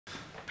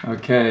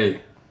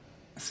Okay,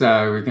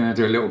 so we're going to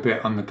do a little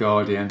bit on The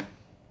Guardian.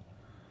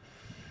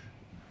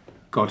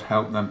 God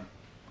help them.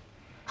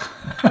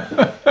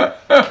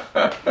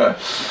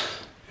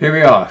 Here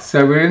we are.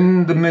 So we're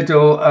in the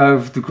middle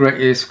of the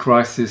greatest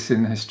crisis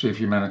in the history of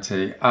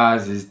humanity,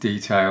 as is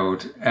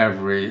detailed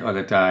every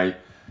other day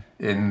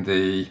in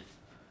the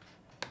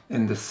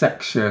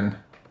section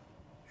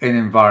in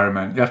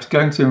environment. You have to go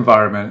into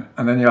environment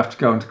and then you have to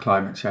go into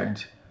climate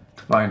change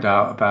to find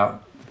out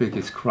about the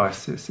biggest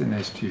crisis in the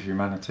history of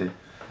humanity,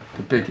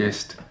 the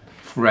biggest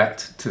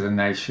threat to the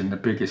nation, the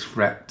biggest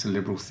threat to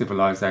liberal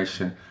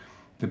civilization,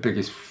 the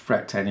biggest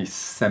threat to any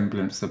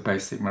semblance of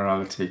basic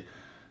morality.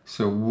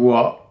 So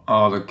what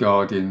are the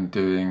Guardian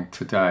doing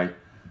today?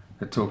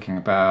 They're talking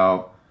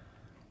about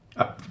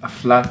a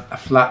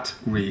flat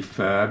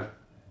refurb.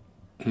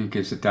 Who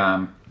gives a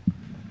damn?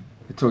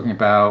 They're talking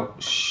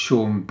about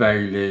Sean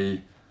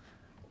Bailey,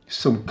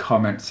 some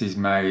comments he's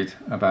made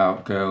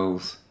about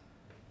girls.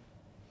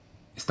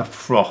 It's the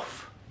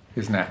froth,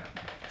 isn't it?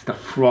 It's the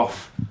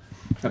froth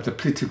of the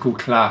political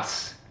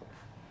class.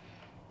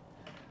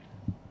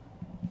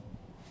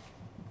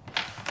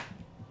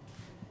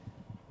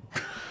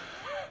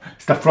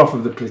 It's the froth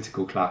of the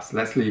political class.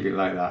 Let's leave it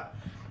like that.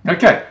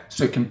 Okay,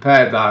 so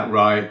compare that,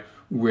 right,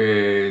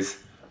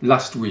 with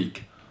last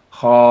week.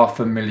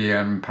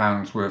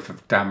 £500,000 worth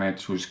of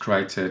damage was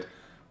created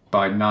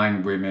by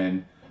 9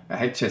 women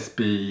at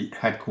HSB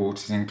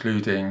headquarters,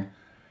 including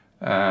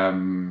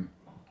Valerie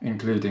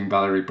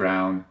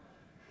Brown,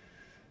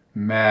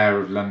 Mayor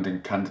of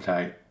London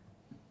candidate.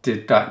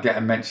 Did that get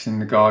a mention in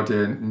The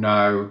Guardian?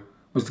 No.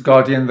 Was The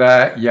Guardian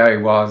there? Yeah,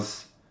 it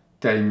was.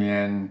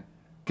 Damien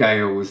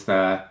Gale was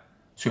there.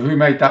 So who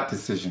made that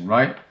decision,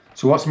 right?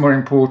 So what's more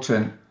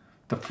important,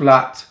 the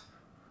flat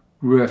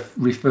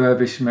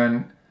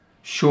refurbishment,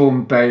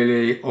 Sean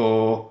Bailey,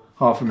 or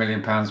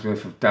 £500,000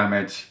 worth of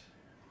damage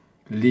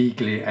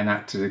legally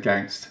enacted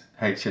against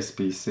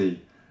HSBC?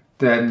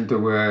 Then there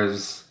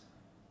was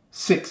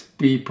 6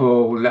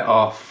 people let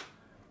off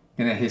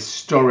in a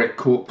historic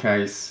court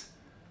case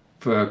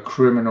for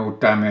criminal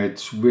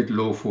damage with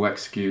lawful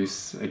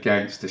excuse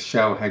against the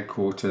Shell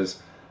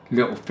headquarters.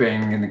 Little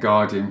thing in The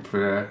Guardian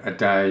for a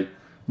day.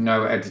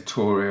 No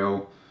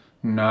editorial,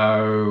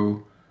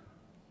 no.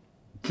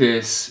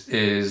 This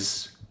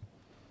is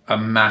a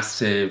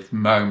massive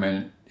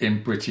moment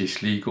in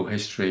British legal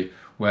history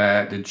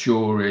where the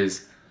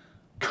juries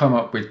come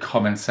up with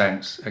common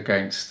sense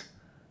against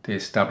the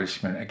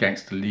establishment,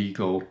 against the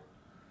legal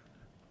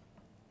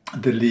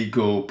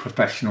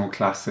professional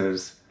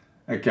classes,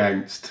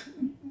 against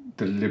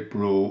the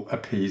liberal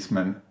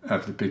appeasement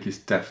of the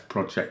biggest death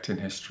project in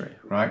history,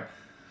 right?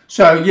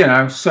 So, you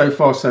know, so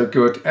far so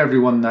good.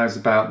 Everyone knows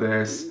about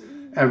this.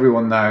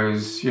 Everyone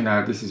knows, you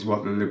know, this is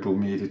what the liberal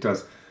media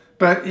does.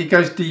 But it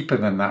goes deeper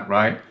than that,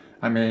 right?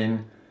 I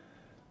mean,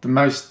 the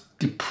most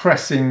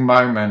depressing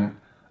moment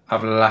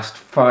of the last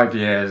 5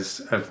 years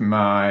of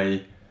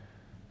my,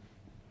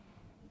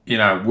 you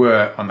know,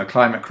 work on the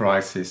climate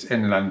crisis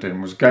in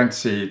London was going to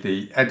see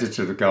the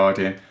editor of The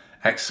Guardian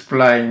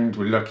explained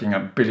we're looking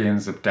at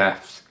billions of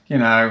deaths. You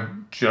know,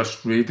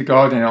 just read The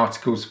Guardian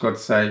articles, for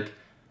God's sake.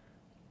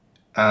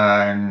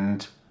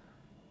 And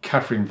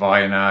Katharine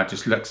Viner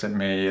just looks at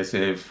me as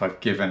if I've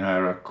given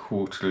her a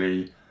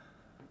quarterly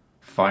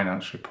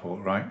finance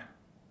report, right?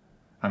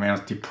 I mean, I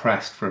was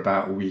depressed for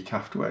about a week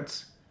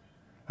afterwards.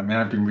 I mean,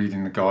 I've been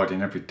reading The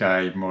Guardian every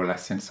day, more or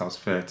less, since I was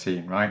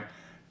 13, right?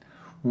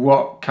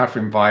 What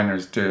Katharine Viner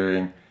is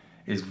doing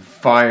is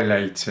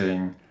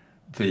violating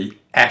the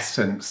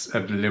essence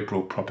of the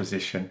liberal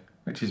proposition,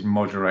 which is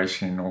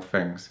moderation in all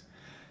things.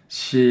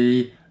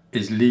 She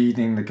is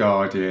leading The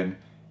Guardian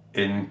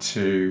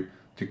into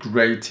the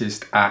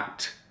greatest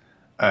act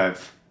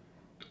of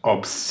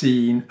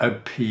obscene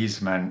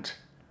appeasement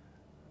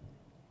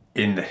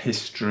in the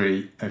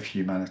history of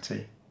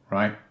humanity,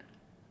 right?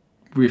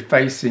 We're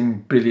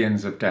facing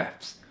billions of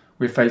deaths.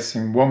 We're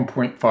facing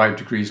 1.5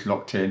 degrees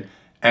locked in.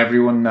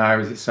 Everyone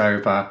knows it's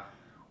over.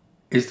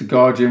 Is The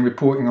Guardian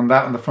reporting on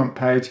that on the front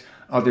page?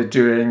 Are they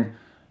doing,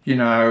 you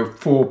know,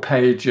 4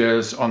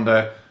 pages on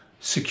the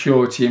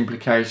security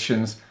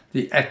implications,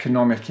 the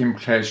economic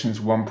implications,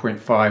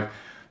 1.5,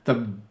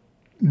 the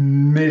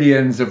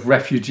millions of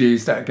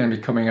refugees that are going to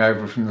be coming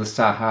over from the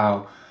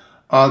Sahel?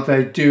 Are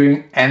they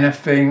doing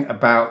anything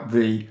about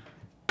the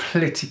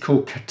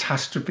political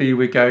catastrophe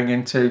we're going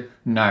into?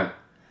 No.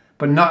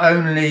 But not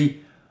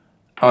only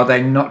are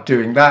they not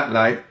doing that,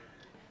 like,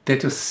 they're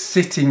just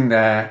sitting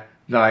there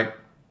like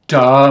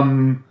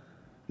dumb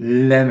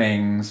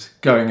lemmings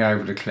going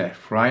over the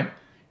cliff, right?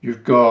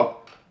 You've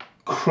got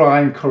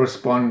crime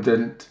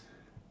correspondent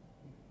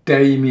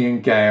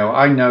Damien Gale.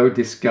 I know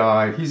this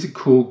guy. He's a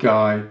cool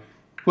guy.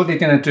 What they're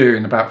going to do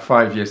in about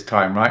 5 years'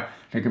 time, right?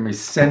 They're going to be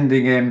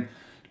sending him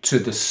to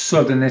the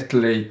southern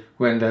Italy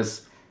when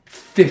there's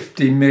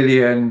 50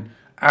 million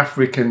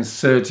Africans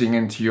surging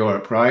into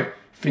Europe, right?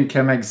 Think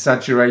I'm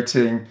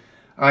exaggerating?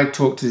 I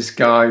talked to this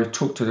guy who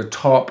talked to the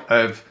top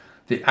of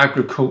the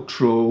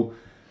agricultural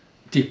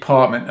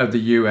department of the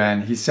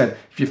UN. He said,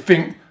 if you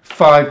think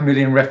 5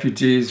 million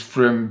refugees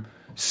from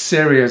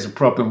Syria is a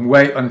problem.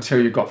 Wait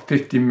until you've got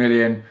 50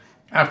 million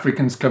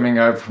Africans coming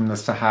over from the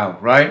Sahel,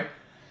 right?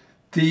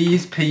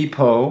 These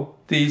people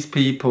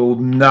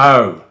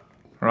know,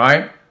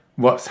 right,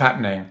 what's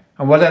happening.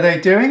 And what are they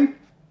doing?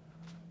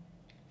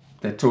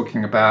 They're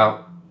talking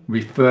about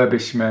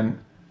refurbishment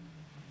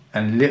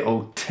and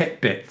little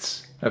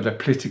tidbits of the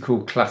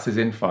political classes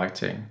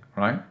infighting,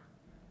 right?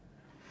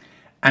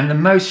 And the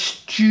most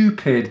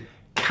stupid,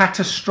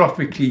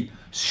 catastrophically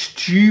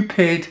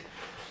stupid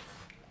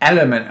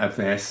element of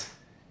this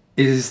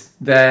is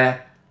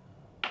they're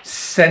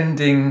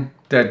sending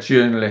their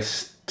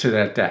journalists to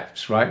their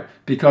deaths, right?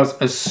 Because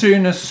as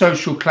soon as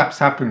social collapse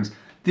happens,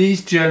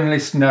 these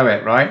journalists know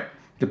it, right?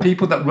 The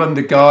people that run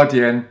The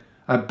Guardian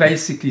are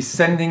basically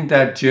sending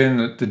the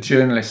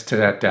journalists to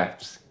their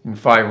deaths in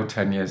 5 or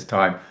 10 years'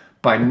 time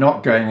by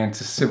not going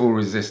into civil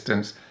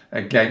resistance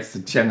against the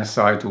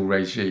genocidal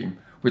regime,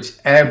 which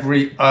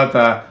every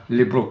other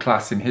liberal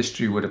class in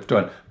history would have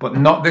done, but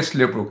not this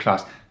liberal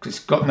class, because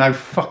it's got no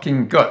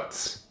fucking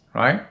guts,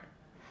 right?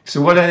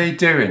 So what are they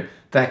doing?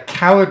 Their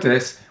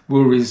cowardice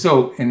will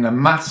result in the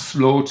mass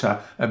slaughter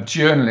of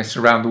journalists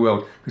around the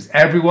world, because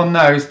everyone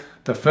knows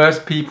the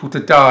first people to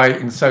die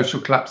in social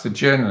collapse are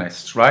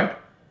journalists, right?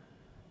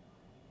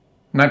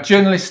 Now,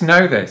 journalists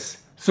know this.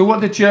 So what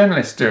are the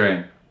journalists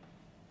doing?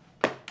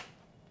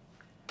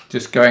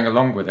 Just going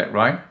along with it,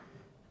 right?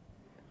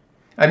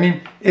 I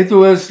mean, if there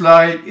was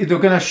like, if they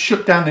were going to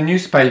shut down the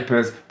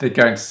newspapers, they'd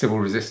go into civil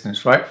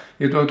resistance, right?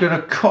 If they were going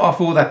to cut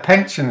off all their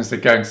pensions,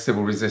 they'd go into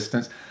civil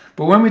resistance.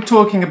 But when we're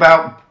talking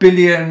about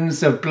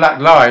billions of black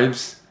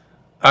lives,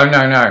 oh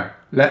no,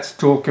 let's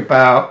talk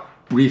about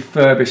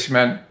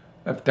refurbishment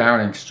of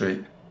Downing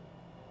Street.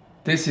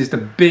 This is the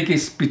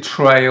biggest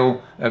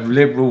betrayal of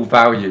liberal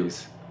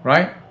values,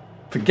 right?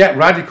 Forget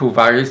radical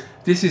values,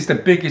 this is the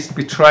biggest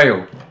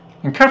betrayal.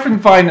 And Katharine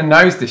Viner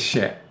knows this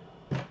shit,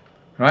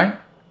 right?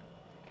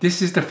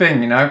 This is the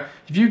thing, you know,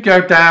 if you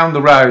go down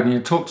the road and you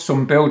talk to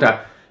some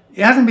builder,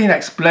 it hasn't been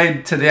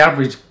explained to the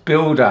average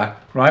builder,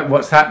 right,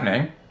 what's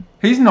happening.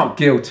 He's not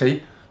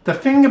guilty. The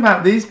thing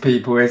about these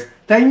people is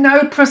they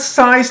know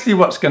precisely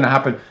what's going to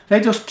happen.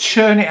 They just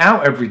churn it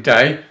out every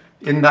day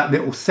in that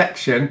little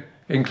section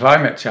in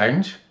climate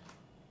change.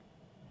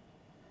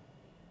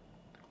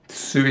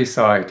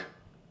 Suicide.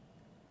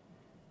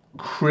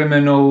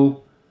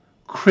 Criminal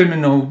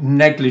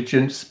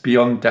negligence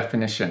beyond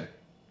definition,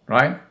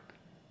 right?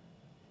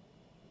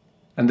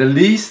 And the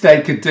least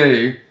they could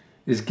do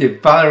is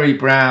give Valerie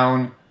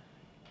Brown,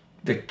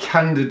 the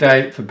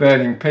candidate for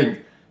Burning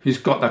Pink, who's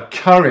got the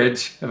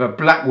courage of a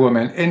black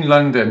woman in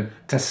London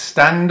to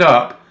stand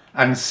up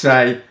and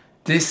say,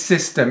 this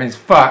system is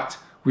fucked.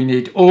 We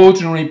need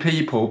ordinary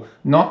people,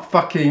 not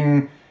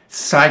fucking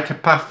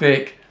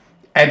psychopathic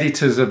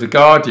editors of The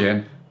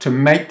Guardian, to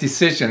make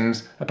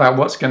decisions about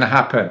what's going to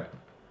happen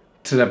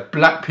to the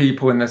black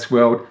people in this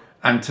world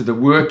and to the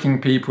working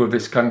people of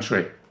this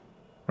country,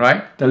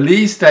 right? The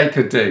least they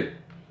could do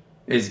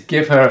is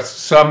give her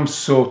some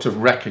sort of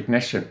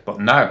recognition. But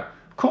no,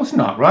 of course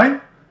not,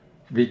 right?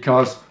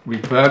 Because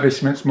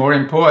refurbishment's more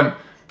important,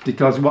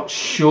 because what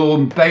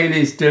Sean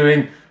Bailey's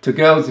doing to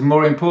girls is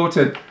more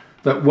important,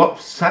 that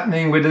what's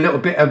happening with a little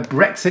bit of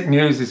Brexit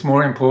news is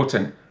more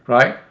important,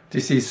 right?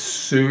 This is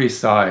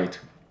suicide.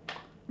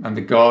 And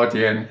The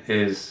Guardian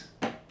is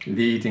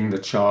leading the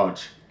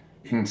charge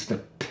into the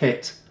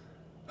pit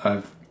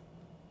of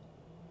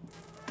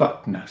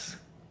fuckness.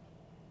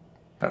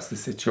 That's the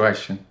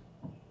situation.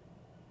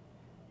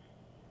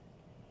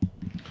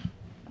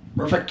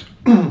 Perfect.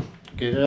 Okay.